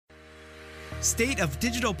State of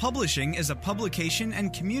Digital Publishing is a publication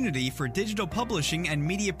and community for digital publishing and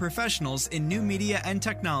media professionals in new media and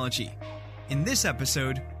technology. In this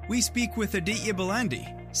episode, we speak with Aditya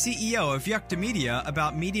Balandi, CEO of Yukta Media,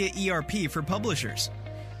 about Media ERP for publishers.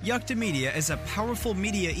 Yukta Media is a powerful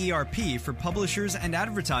media ERP for publishers and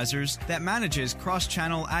advertisers that manages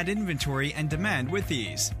cross-channel ad inventory and demand with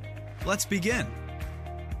ease. Let's begin.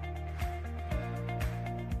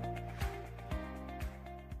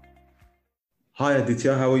 Hi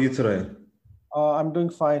Aditya, how are you today? I'm doing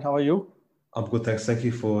fine. How are you? I'm good, thanks. Thank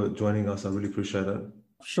you for joining us. I really appreciate it.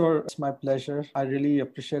 Sure, it's my pleasure. I really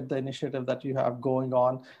appreciate the initiative that you have going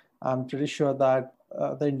on. I'm pretty sure that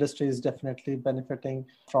the industry is definitely benefiting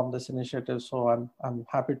from this initiative. So I'm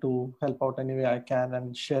happy to help out any way I can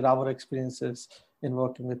and share our experiences in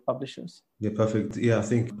working with publishers. Yeah, perfect. Yeah, I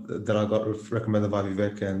think that I got recommended by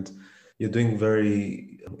Vivek, and you're doing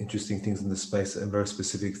very interesting things in the space and very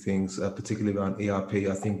specific things, particularly around ERP.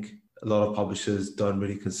 I think a lot of publishers don't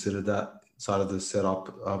really consider that side of the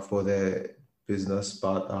setup for their business.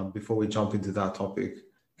 But before we jump into that topic,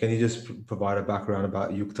 can you just provide a background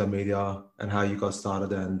about Yukta Media and how you got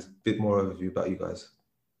started and a bit more overview about you guys?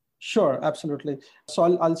 Sure, absolutely.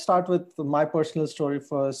 So I'll start with my personal story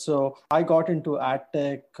first. So I got into ad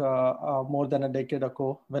tech more than a decade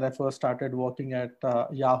ago when I first started working at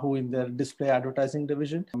Yahoo in their display advertising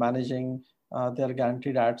division, managing their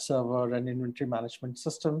guaranteed ad server and inventory management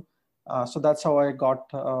system. So that's how I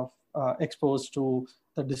got exposed to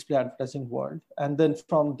the display advertising world. And then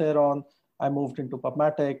from there on, I moved into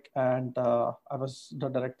PubMatic, and I was the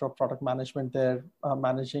director of product management there,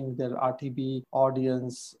 managing their RTB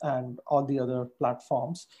audience and all the other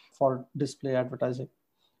platforms for display advertising.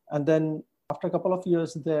 And then after a couple of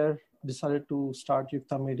years there, decided to start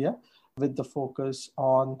Yukta Media with the focus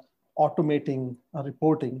on automating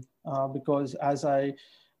reporting, because as I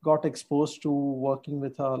got exposed to working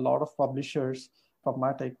with a lot of publishers,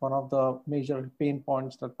 PubMatic, one of the major pain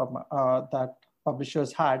points that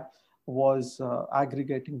publishers had was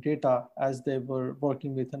aggregating data, as they were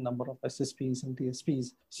working with a number of SSPs and DSPs.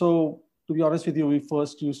 So to be honest with you, we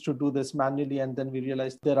first used to do this manually, and then we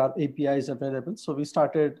realized there are APIs available. So we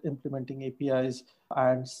started implementing APIs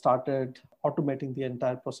and started automating the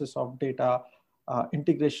entire process of data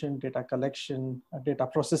integration, data collection, data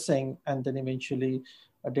processing, and then eventually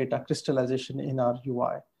data crystallization in our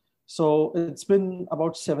UI. So it's been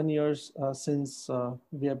about 7 years since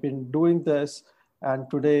we have been doing this. And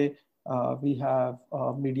today, we have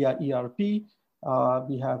Media ERP.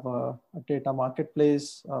 We have a data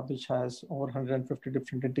marketplace, which has over 150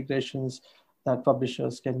 different integrations that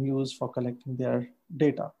publishers can use for collecting their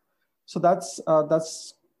data. So that's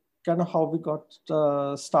kind of how we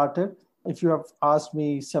got started. If you have asked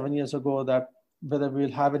me 7 years ago that whether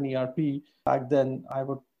we'll have an ERP, back then I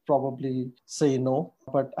would probably say no.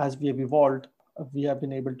 But as we have evolved, we have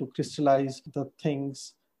been able to crystallize the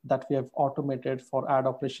things that we have automated for ad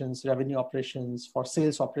operations, revenue operations, for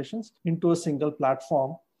sales operations into a single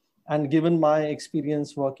platform. And given my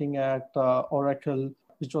experience working at Oracle,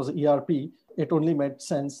 which was ERP, it only made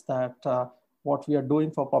sense that what we are doing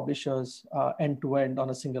for publishers end-to-end on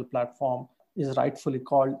a single platform is rightfully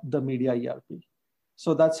called the Media ERP.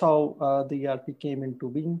 So that's how the ERP came into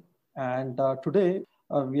being. And today,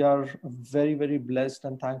 we are very, very blessed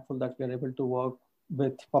and thankful that we are able to work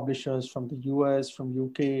with publishers from the US, from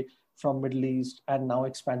UK, from Middle East, and now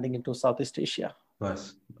expanding into Southeast Asia.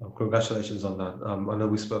 Nice. Congratulations on that. I know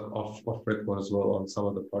we spoke off record as well on some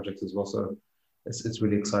of the projects as well. So it's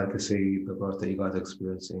really exciting to see the growth that you guys are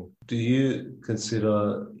experiencing. Do you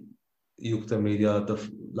consider Yukta Media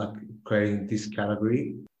creating this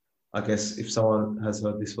category? I guess if someone has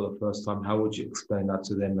heard this for the first time, how would you explain that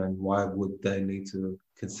to them, and why would they need to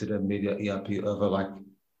consider Media ERP over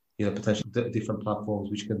potential different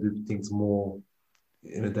platforms which can do things more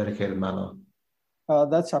in a dedicated manner?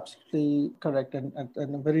 That's absolutely correct, and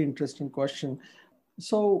a very interesting question.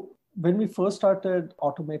 So when we first started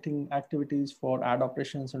automating activities for ad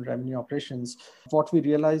operations and revenue operations, what we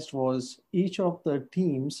realized was each of the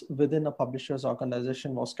teams within a publisher's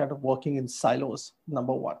organization was kind of working in silos,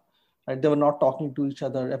 number one. Right? They were not talking to each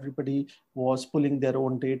other. Everybody was pulling their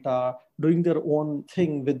own data, doing their own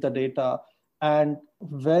thing with the data. And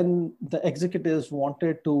when the executives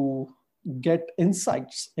wanted to get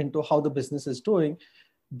insights into how the business is doing,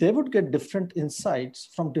 they would get different insights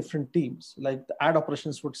from different teams. Like the ad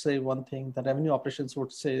operations would say one thing, the revenue operations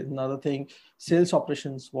would say another thing, sales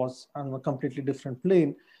operations was on a completely different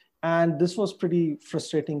plane. And this was pretty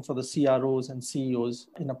frustrating for the CROs and CEOs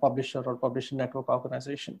in a publisher or publisher network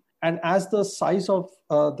organization. And as the size of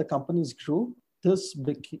the companies grew, this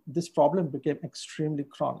problem became extremely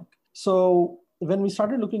chronic. So when we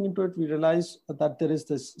started looking into it, we realized that there is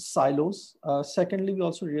this silos. Secondly, we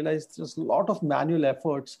also realized there's a lot of manual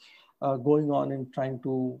efforts going on in trying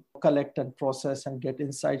to collect and process and get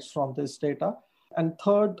insights from this data. And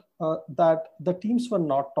third, that the teams were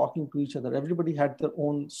not talking to each other. Everybody had their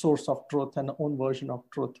own source of truth and own version of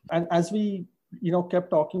truth. And as we kept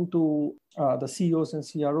talking to the CEOs and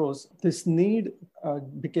CROs, this need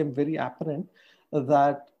became very apparent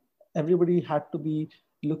that everybody had to be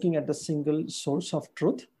looking at the single source of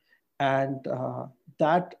truth. And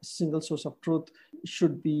that single source of truth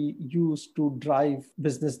should be used to drive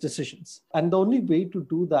business decisions. And the only way to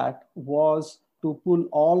do that was to pull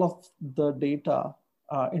all of the data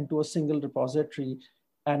into a single repository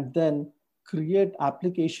and then create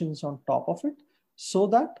applications on top of it so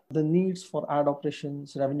that the needs for ad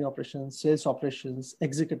operations, revenue operations, sales operations,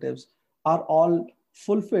 executives are all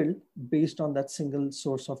fulfilled based on that single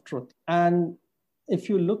source of truth. And if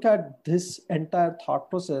you look at this entire thought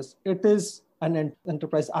process, it is an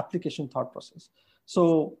enterprise application thought process.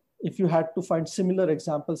 So if you had to find similar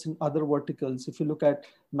examples in other verticals, if you look at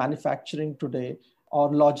manufacturing today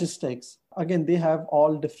or logistics, again, they have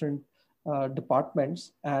all different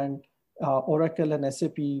departments, and Oracle and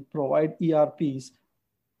SAP provide ERPs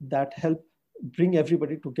that help bring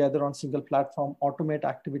everybody together on single platform, automate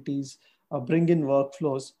activities, bring in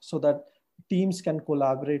workflows so that teams can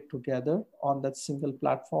collaborate together on that single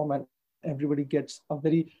platform and everybody gets a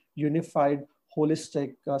very unified,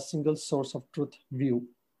 holistic, single source of truth view.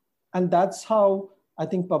 And that's how I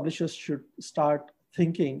think publishers should start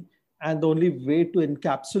thinking. And the only way to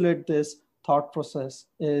encapsulate this thought process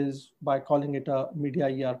is by calling it a media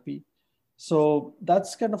ERP. So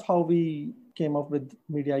that's kind of how we came up with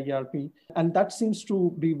media ERP. And that seems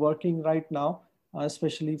to be working right now,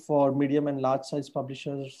 especially for medium and large size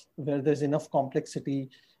publishers where there's enough complexity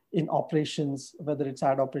in operations, whether it's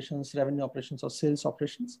ad operations, revenue operations, or sales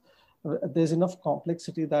operations. There's enough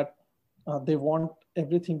complexity that they want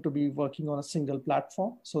everything to be working on a single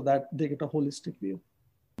platform so that they get a holistic view.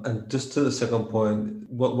 And just to the second point,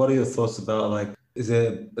 what are your thoughts about, is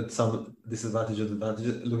there some disadvantage or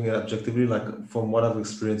advantage looking at objectively, from what I've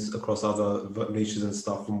experienced across other niches and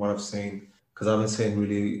stuff, from what I've seen, because I haven't seen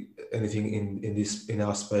really anything in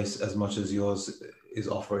our space as much as yours is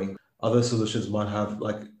offering. Other solutions might have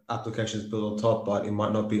applications built on top, but it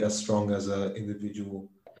might not be as strong as an individual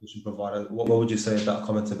solution provider. What would you say about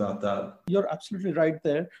comments about that? You're absolutely right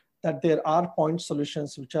there, that there are point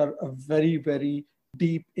solutions which are very, very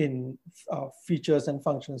deep in features and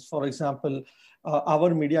functions. For example,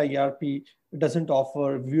 our media ERP doesn't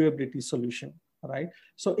offer viewability solution, right?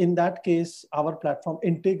 So in that case, our platform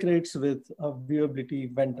integrates with a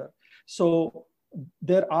viewability vendor. So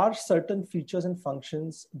there are certain features and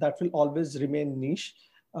functions that will always remain niche,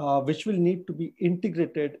 which will need to be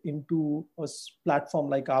integrated into a platform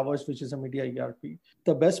like ours, which is a media ERP.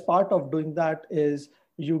 The best part of doing that is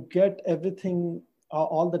you get everything,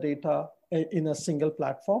 all the data in a single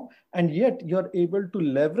platform, and yet you're able to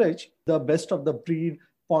leverage the best of the breed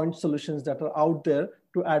point solutions that are out there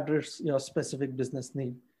to address your specific business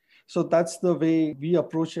need. So that's the way we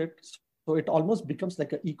approach it. So it almost becomes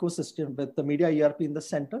like an ecosystem with the media ERP in the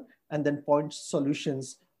center and then point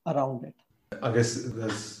solutions around it. I guess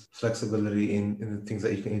there's flexibility in the things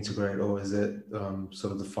that you can integrate, or is it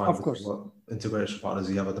sort of defined with what integration partners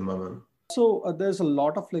you have at the moment? So there's a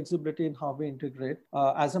lot of flexibility in how we integrate.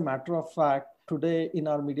 As a matter of fact, today in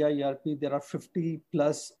our media ERP, there are 50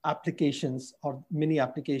 plus applications or mini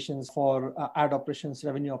applications for ad operations,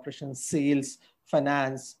 revenue operations, sales,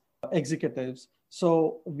 finance, executives.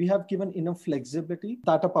 So we have given enough flexibility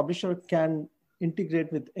that a publisher can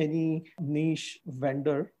integrate with any niche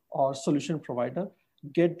vendor or solution provider,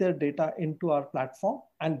 get their data into our platform,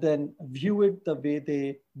 and then view it the way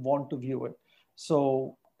they want to view it.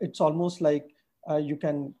 So it's almost like you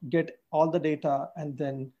can get all the data and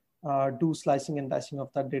then do slicing and dicing of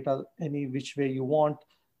that data any which way you want,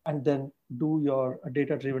 and then do your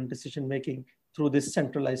data-driven decision-making through this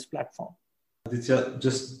centralized platform. Aditya,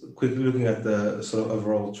 just quickly looking at the sort of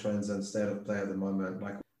overall trends and state of play at the moment,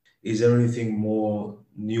 is there anything more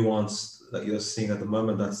nuanced that you're seeing at the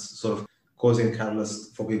moment that's sort of causing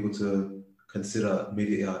catalysts for people to consider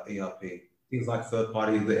media ERP? Things like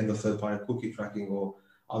the end of third-party cookie tracking or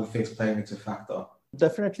other things playing into factor?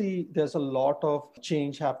 Definitely, there's a lot of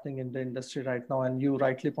change happening in the industry right now. And you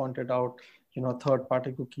rightly pointed out,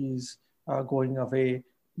 third-party cookies going away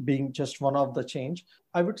being just one of the change.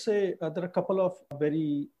 I would say there are a couple of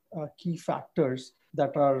very key factors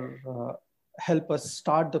that are help us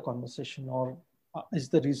start the conversation or is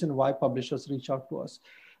the reason why publishers reach out to us.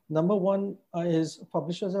 Number one is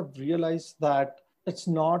publishers have realized that it's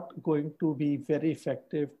not going to be very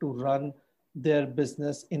effective to run their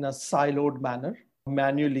business in a siloed manner,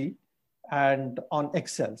 manually, and on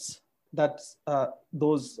Excels. That's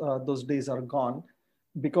those days are gone,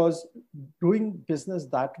 because doing business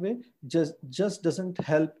that way just doesn't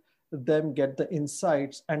help them get the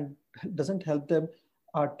insights and doesn't help them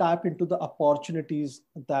tap into the opportunities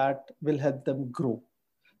that will help them grow.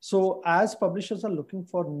 So as publishers are looking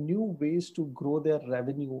for new ways to grow their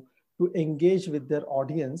revenue, to engage with their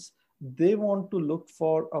audience, they want to look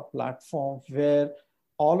for a platform where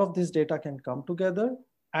all of this data can come together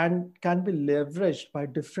and can be leveraged by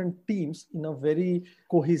different teams in a very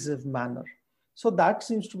cohesive manner. So that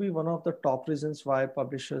seems to be one of the top reasons why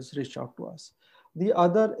publishers reach out to us. The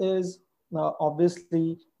other is,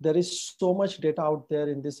 obviously, there is so much data out there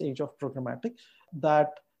in this age of programmatic that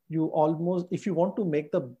you almost, if you want to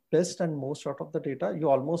make the best and most out of the data, you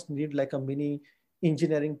almost need like a mini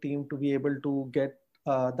engineering team to be able to get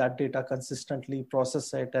that data consistently,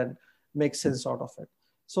 process it, and make sense out of it.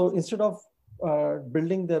 So instead of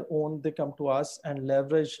building their own, they come to us and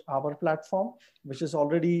leverage our platform, which is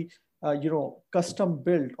already custom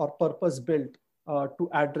built or purpose built to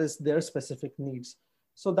address their specific needs.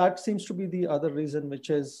 So that seems to be the other reason, which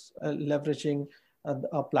is leveraging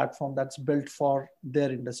a platform that's built for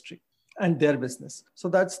their industry and their business. So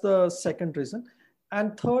that's the second reason.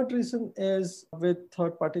 And third reason is, with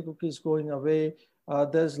third-party cookies going away,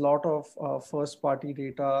 there's a lot of first-party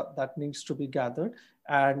data that needs to be gathered.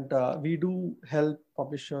 And we do help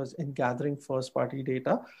publishers in gathering first-party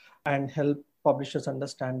data and help publishers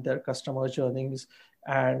understand their customer journeys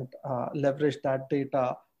and leverage that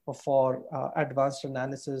data for advanced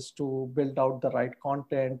analysis to build out the right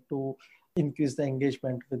content to increase the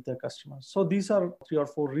engagement with their customers. So these are 3 or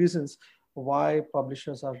 4 reasons why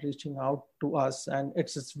publishers are reaching out to us. And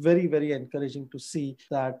it's very, very encouraging to see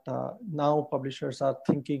that now publishers are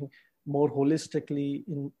thinking more holistically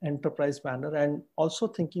in enterprise manner and also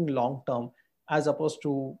thinking long-term, as opposed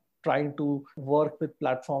to trying to work with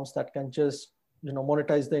platforms that can just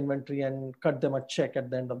monetize the inventory and cut them a check at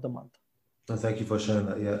the end of the month. No, thank you for sharing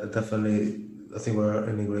that. Yeah, definitely. I think we're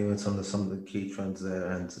in agreement on some of the key trends there,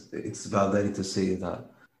 and it's validating to see that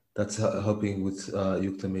that's helping with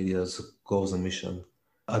Yukta Media's goals and mission.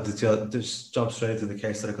 Aditya, just jump straight into the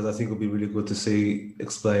case study, because I think it would be really good to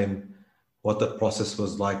explain what the process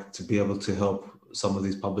was like to be able to help some of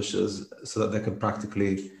these publishers so that they can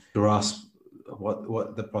practically grasp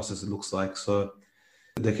what the process looks like. So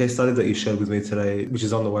the case study that you shared with me today, which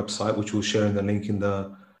is on the website, which we'll share in the link in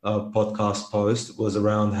the podcast post, was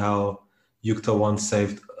around how Yukta once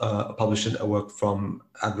saved a publisher network from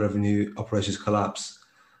ad revenue operations collapse.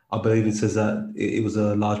 I believe it says that it was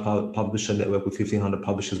a large publisher network with 1,500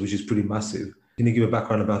 publishers, which is pretty massive. Can you give a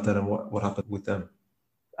background about that and what happened with them?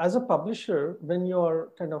 As a publisher, when you're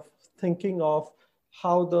kind of thinking of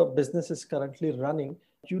how the business is currently running,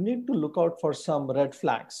 you need to look out for some red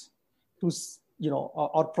flags to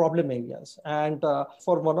or problem areas. And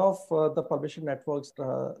for one of the publisher networks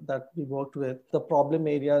that we worked with, the problem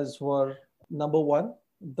areas were, number one,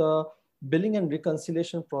 the billing and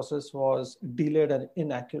reconciliation process was delayed and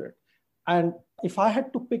inaccurate. And if I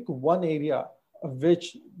had to pick one area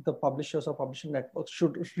which the publishers or publisher networks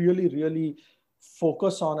should really, really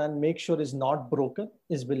focus on and make sure is not broken,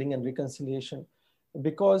 is billing and reconciliation,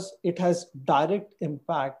 because it has direct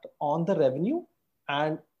impact on the revenue.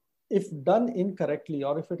 And if done incorrectly,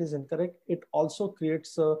 or if it is incorrect, it also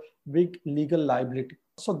creates a big legal liability.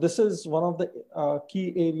 So this is one of the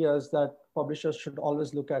key areas that publishers should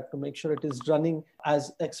always look at to make sure it is running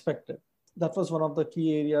as expected. That was one of the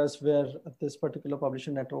key areas where this particular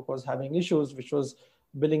publisher network was having issues, which was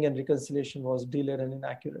billing and reconciliation was delayed and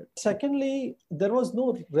inaccurate. Secondly, there was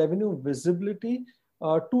no revenue visibility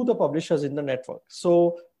to the publishers in the network.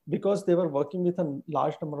 So because they were working with a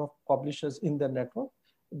large number of publishers in their network,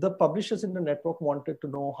 the publishers in the network wanted to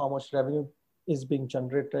know how much revenue is being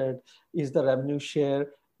generated, is the revenue share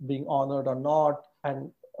being honored or not, and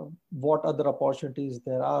what other opportunities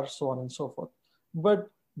there are, so on and so forth. But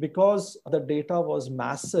because the data was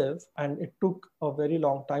massive and it took a very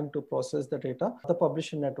long time to process the data, the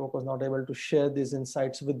publisher network was not able to share these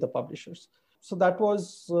insights with the publishers. So that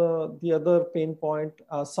was the other pain point.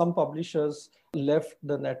 Some publishers left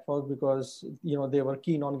the network because they were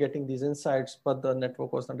keen on getting these insights, but the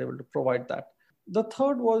network was not able to provide that. The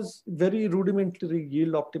third was very rudimentary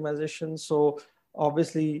yield optimization. So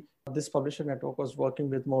obviously, this publisher network was working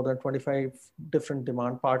with more than 25 different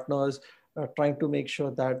demand partners, trying to make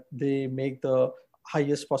sure that they make the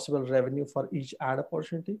highest possible revenue for each ad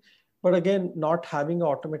opportunity. But again, not having an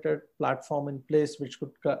automated platform in place which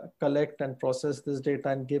could collect and process this data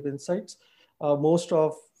and give insights, Most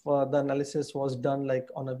of the analysis was done like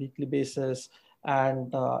on a weekly basis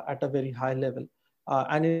and at a very high level.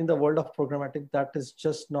 And in the world of programmatic, that is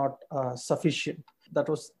just not sufficient. That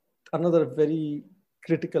was another very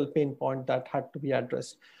critical pain point that had to be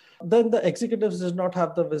addressed. Then the executives did not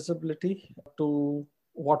have the visibility to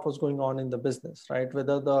what was going on in the business, right?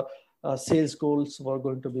 Whether the sales goals were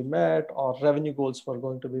going to be met or revenue goals were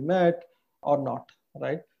going to be met or not,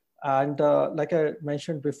 right? And like I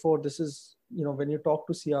mentioned before, this is, when you talk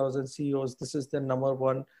to CROs and CEOs, this is their number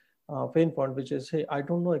one pain point, which is, hey, I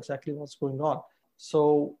don't know exactly what's going on.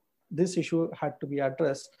 So this issue had to be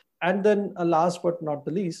addressed. And then last but not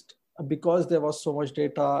the least, because there was so much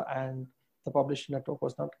data and the publishing network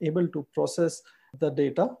was not able to process the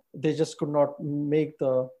data, they just could not make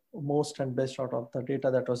the most and best out of the data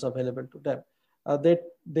that was available to them.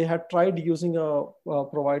 They had tried using a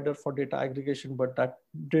provider for data aggregation, but that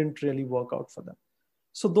didn't really work out for them.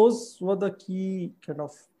 So those were the key kind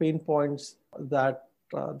of pain points that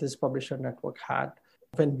this publisher network had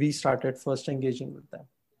when we started first engaging with them.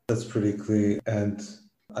 That's pretty clear. And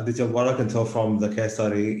Aditya, what I can tell from the case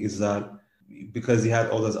study is that because he had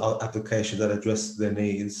all those applications that addressed their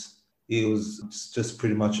needs, it was just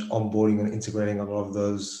pretty much onboarding and integrating a lot of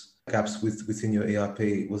those gaps within your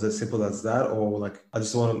ERP. Was it as simple as that? Or like, I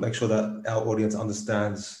just want to make sure that our audience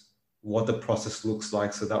understands what the process looks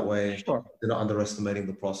like, so that way Sure. They're not underestimating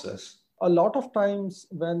the process. A lot of times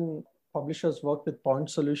when publishers work with point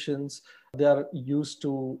solutions, they are used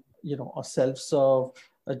to, a self-serve,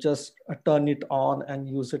 just turn it on and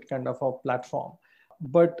use it kind of a platform.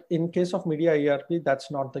 But in case of media ERP, that's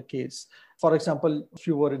not the case. For example, if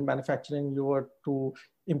you were in manufacturing, you were to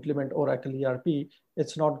implement Oracle ERP,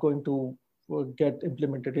 it's not going to get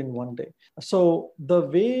implemented in one day. So the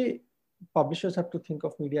way publishers have to think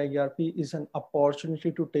of media ERP is an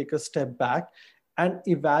opportunity to take a step back and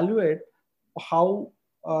evaluate how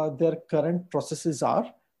their current processes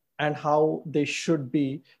are and how they should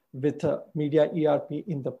be with a media ERP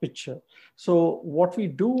in the picture. So what we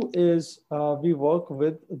do is we work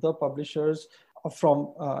with the publishers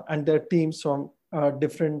from and their teams from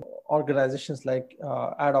different organizations like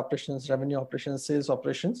ad operations, revenue operations, sales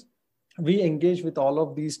operations. We engage with all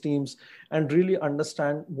of these teams and really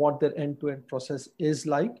understand what their end-to-end process is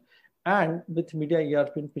like. And with media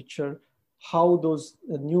ERP in picture, how those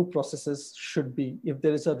new processes should be. If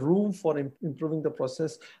there is a room for improving the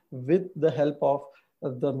process with the help of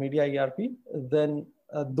the media ERP, then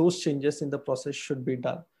those changes in the process should be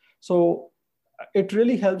done. So it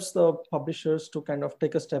really helps the publishers to kind of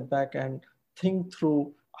take a step back and think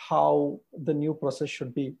through how the new process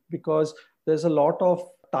should be, because there's a lot of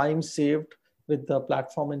time saved with the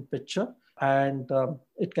platform in picture, and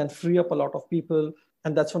it can free up a lot of people.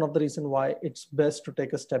 And that's one of the reasons why it's best to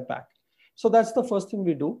take a step back. So that's the first thing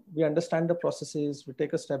we do. We understand the processes, we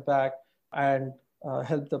take a step back and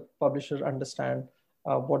help the publisher understand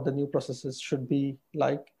what the new processes should be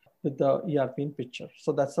like with the ERP in picture.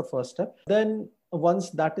 So that's the first step. Then once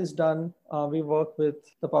that is done, we work with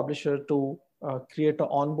the publisher to create an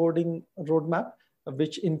onboarding roadmap,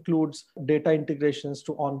 which includes data integrations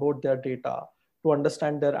to onboard their data, to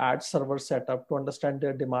understand their ad server setup, to understand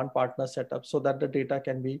their demand partner setup, so that the data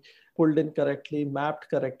can be pulled in correctly, mapped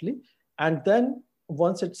correctly. And then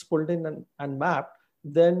once it's pulled in and mapped,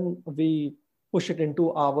 then we push it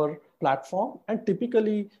into our platform. And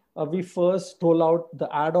typically we first roll out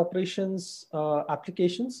the ad operations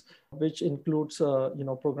applications, which includes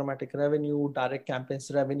programmatic revenue, direct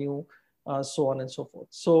campaigns revenue, so on and so forth.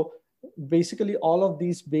 So basically all of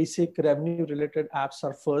these basic revenue related apps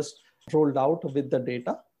are first rolled out with the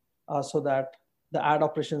data so that the ad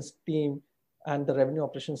operations team and the revenue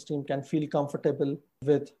operations team can feel comfortable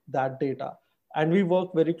with that data. And we work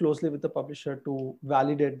very closely with the publisher to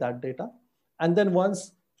validate that data. And then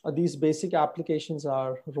once these basic applications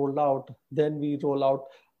are rolled out, then we roll out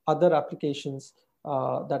other applications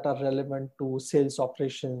that are relevant to sales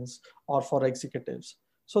operations or for executives.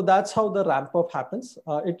 So that's how the ramp up happens.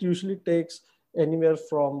 It usually takes anywhere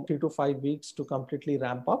from 3 to 5 weeks to completely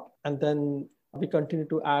ramp up. And then we continue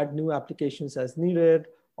to add new applications as needed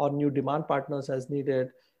or new demand partners as needed.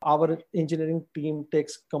 Our engineering team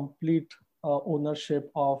takes complete ownership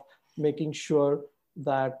of making sure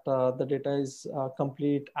that the data is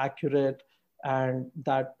complete, accurate, and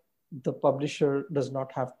that the publisher does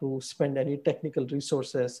not have to spend any technical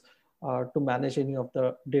resources to manage any of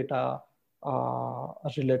the data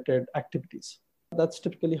related activities. That's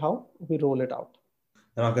typically how we roll it out.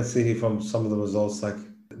 And I can see here from some of the results, like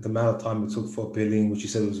the amount of time it took for billing, which you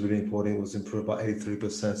said was really important, was improved by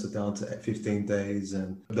 83%, so down to 15 days.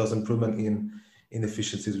 And there was improvement in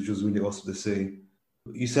efficiencies, which was really awesome to see.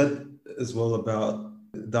 You said as well about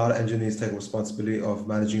data engineers take responsibility of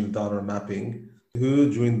managing the data and mapping.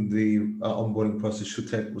 Who during the onboarding process should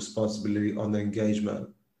take responsibility on the engagement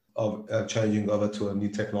of changing over to a new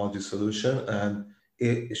technology solution? And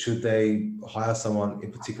should they hire someone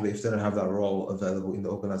in particular if they don't have that role available in the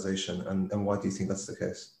organization? And why do you think that's the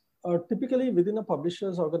case? Typically within a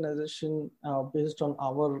publisher's organization, based on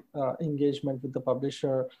our engagement with the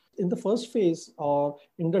publisher, in the first phase or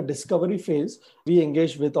in the discovery phase, we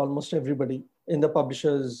engage with almost everybody in the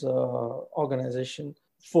publisher's organization,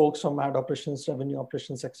 folks from ad operations, revenue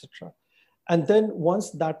operations, etc. And then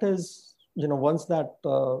once that is, once that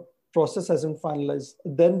process has been finalized,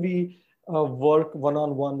 then we work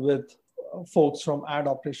one-on-one with folks from ad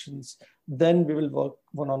operations. Then we will work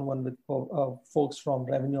one-on-one with folks from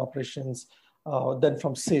revenue operations, then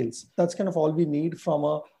from sales. That's kind of all we need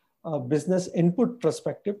from a business input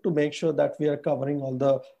perspective to make sure that we are covering all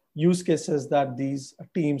the use cases that these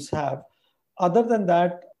teams have. Other than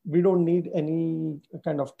that, we don't need any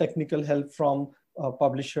kind of technical help from a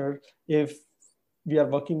publisher. If we are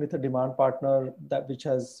working with a demand partner which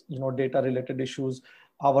has data related issues,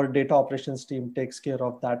 our data operations team takes care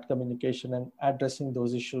of that communication and addressing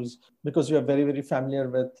those issues, because we are very, very familiar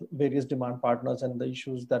with various demand partners and the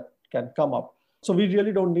issues that can come up. So we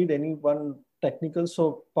really don't need anyone technical.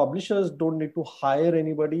 So publishers don't need to hire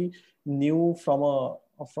anybody new from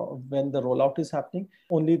when the rollout is happening.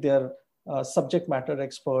 Only their subject matter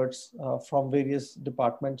experts from various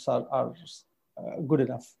departments are good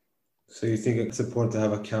enough. So you think it's important to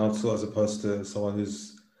have a counsel as opposed to someone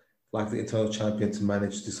who's like the internal champion to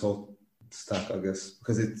manage this whole stack, I guess,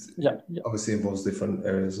 because it obviously involves different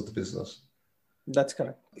areas of the business. That's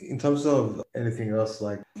correct. In terms of anything else,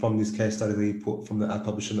 like from this case study that you put from the Ad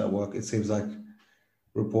Publisher Network, it seems like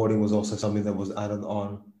reporting was also something that was added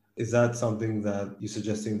on. Is that something that you're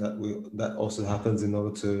suggesting that also happens in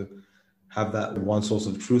order to have that one source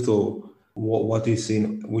of truth, or what do you see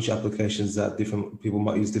in which applications that different people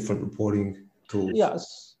might use different reporting tools?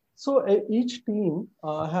 Yes. So each team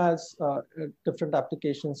has different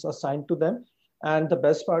applications assigned to them. And the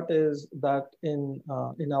best part is that in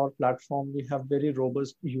our platform, we have very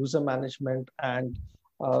robust user management and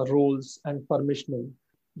roles and permissioning.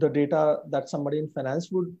 The data that somebody in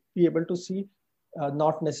finance would be able to see,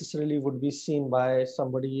 not necessarily would be seen by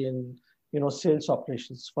somebody in sales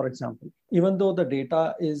operations, for example. Even though the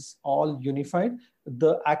data is all unified,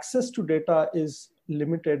 the access to data is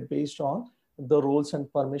limited based on the roles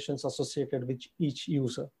and permissions associated with each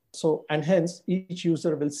user. So, and hence each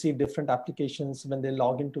user will see different applications when they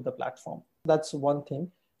log into the platform. That's one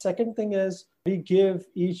thing. Second thing is we give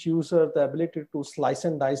each user the ability to slice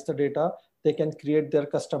and dice the data. They can create their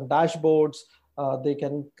custom dashboards. They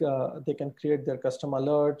can create their custom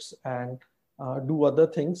alerts and do other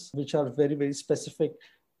things which are very, very specific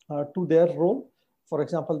to their role. For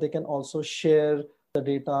example, they can also share the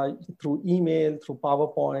data through email, through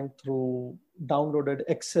PowerPoint, through downloaded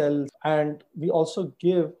Excel. And we also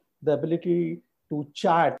give the ability to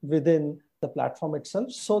chat within the platform itself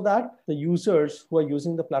so that the users who are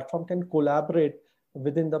using the platform can collaborate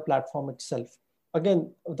within the platform itself.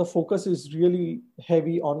 Again, the focus is really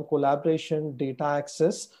heavy on collaboration, data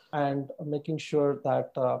access, and making sure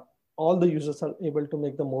that all the users are able to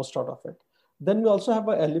make the most out of it. Then we also have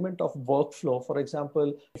an element of workflow. For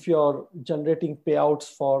example, if you're generating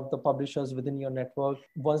payouts for the publishers within your network,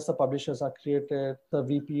 once the publishers are created, the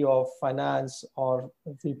VP of finance or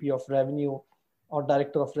VP of revenue or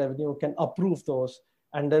director of revenue can approve those.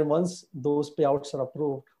 And then once those payouts are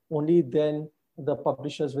approved, only then the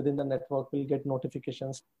publishers within the network will get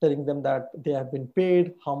notifications telling them that they have been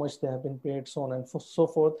paid, how much they have been paid, so on and so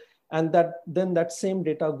forth. And that same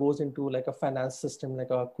data goes into like a finance system,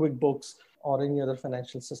 like a QuickBooks or any other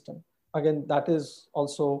financial system. Again, that is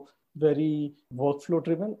also very workflow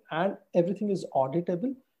driven, and everything is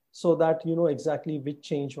auditable so that you know exactly which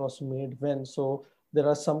change was made when. So there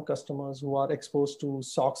are some customers who are exposed to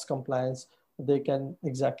SOX compliance. They can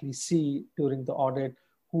exactly see during the audit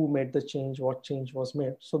who made the change, what change was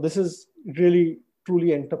made. So this is really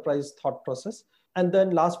truly enterprise thought process. And then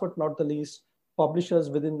last but not the least, publishers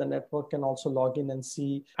within the network can also log in and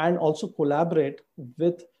see and also collaborate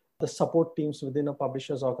with the support teams within a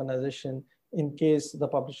publisher's organization in case the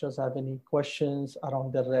publishers have any questions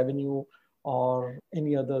around their revenue or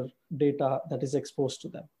any other data that is exposed to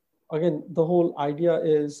them. Again, the whole idea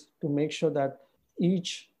is to make sure that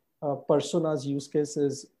each persona's use case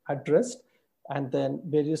is addressed, and then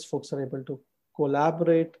various folks are able to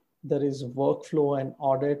collaborate. There is workflow and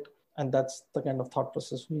audit, and that's the kind of thought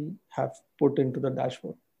process we have put into the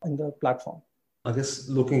dashboard and the platform. I guess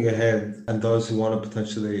looking ahead, and those who want to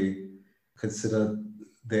potentially consider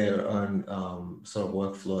their own sort of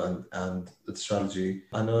workflow and the strategy.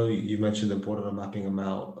 I know you mentioned the importance of mapping them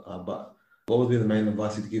out, but what would be the main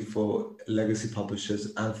advice you'd give for legacy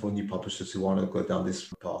publishers and for new publishers who want to go down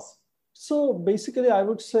this path? So basically, I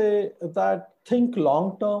would say that think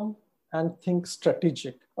long-term and think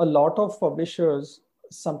strategic. A lot of publishers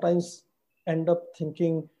sometimes end up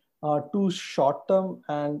thinking too short-term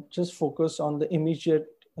and just focus on the immediate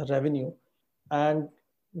revenue. And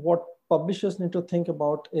what publishers need to think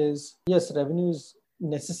about is, yes, revenue is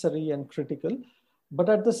necessary and critical, but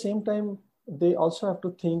at the same time, they also have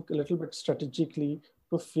to think a little bit strategically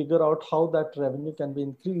to figure out how that revenue can be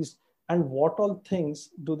increased and what all things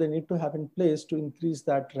do they need to have in place to increase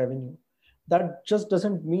that revenue. That just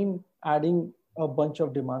doesn't mean adding a bunch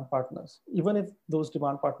of demand partners. Even if those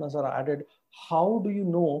demand partners are added, how do you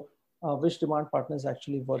know which demand partner is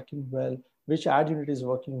actually working well, which ad unit is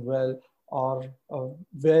working well, or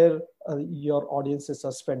where your audiences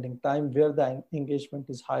are spending time, where the engagement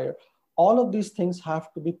is higher? All of these things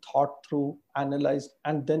have to be thought through, analyzed,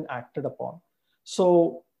 and then acted upon.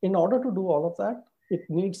 So in order to do all of that, it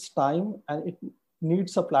needs time and it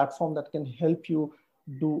needs a platform that can help you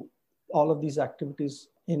do all of these activities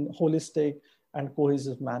in holistic and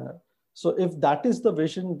cohesive manner. So if that is the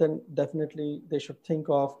vision, then definitely they should think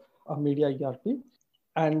of a media ERP.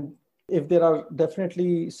 And if there are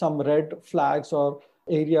definitely some red flags or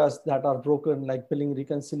areas that are broken, like billing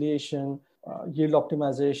reconciliation, yield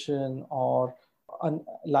optimization, or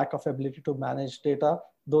lack of ability to manage data,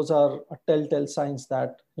 those are telltale signs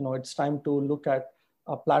that it's time to look at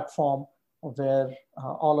a platform where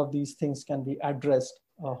all of these things can be addressed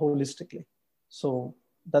holistically. So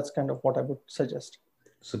that's kind of what I would suggest.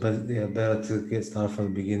 So better to get started from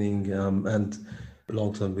the beginning and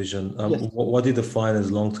long-term vision. Yes. What do you define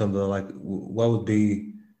as long-term though? Like what would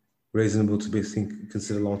be reasonable to be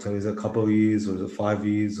considered long-term? Is it a couple of years or is it 5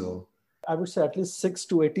 years? Or I would say at least 6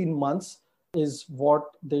 to 18 months is what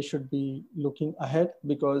they should be looking ahead,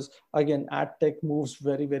 because again, ad tech moves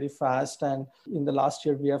very, very fast. And in the last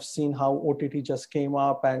year, we have seen how OTT just came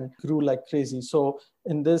up and grew like crazy. So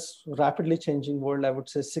in this rapidly changing world, I would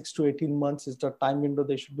say 6 to 18 months is the time window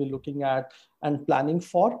they should be looking at and planning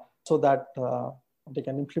for, so that they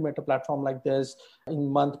can implement a platform like this in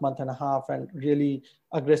month and a half and really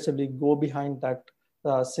aggressively go behind that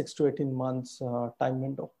 6 to 18 months time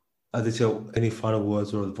window. Aditya, any final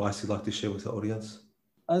words or advice you'd like to share with the audience?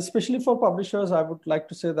 Especially for publishers, I would like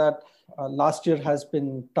to say that last year has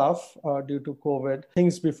been tough due to COVID.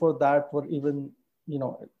 Things before that were even,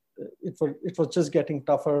 it was just getting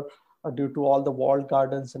tougher due to all the walled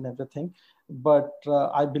gardens and everything. But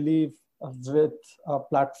I believe with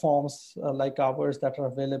platforms like ours that are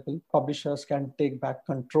available, publishers can take back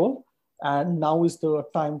control. And now is the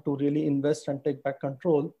time to really invest and take back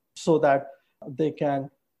control so that they can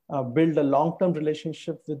build a long-term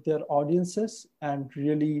relationship with their audiences and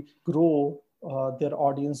really grow their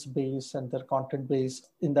audience base and their content base.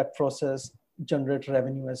 In that process, generate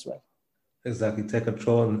revenue as well. Exactly. Take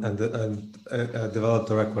control and develop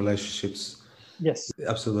direct relationships. Yes.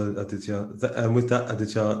 Absolutely, Aditya. And with that,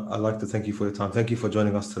 Aditya, I'd like to thank you for your time. Thank you for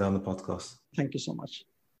joining us today on the podcast. Thank you so much.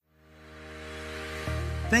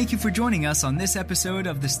 Thank you for joining us on this episode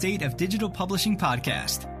of the State of Digital Publishing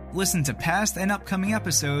podcast. Listen to past and upcoming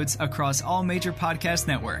episodes across all major podcast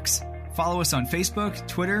networks. Follow us on Facebook,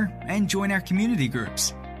 Twitter, and join our community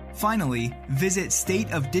groups. Finally, visit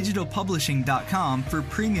stateofdigitalpublishing.com for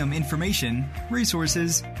premium information,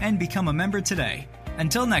 resources, and become a member today.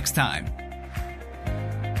 Until next time.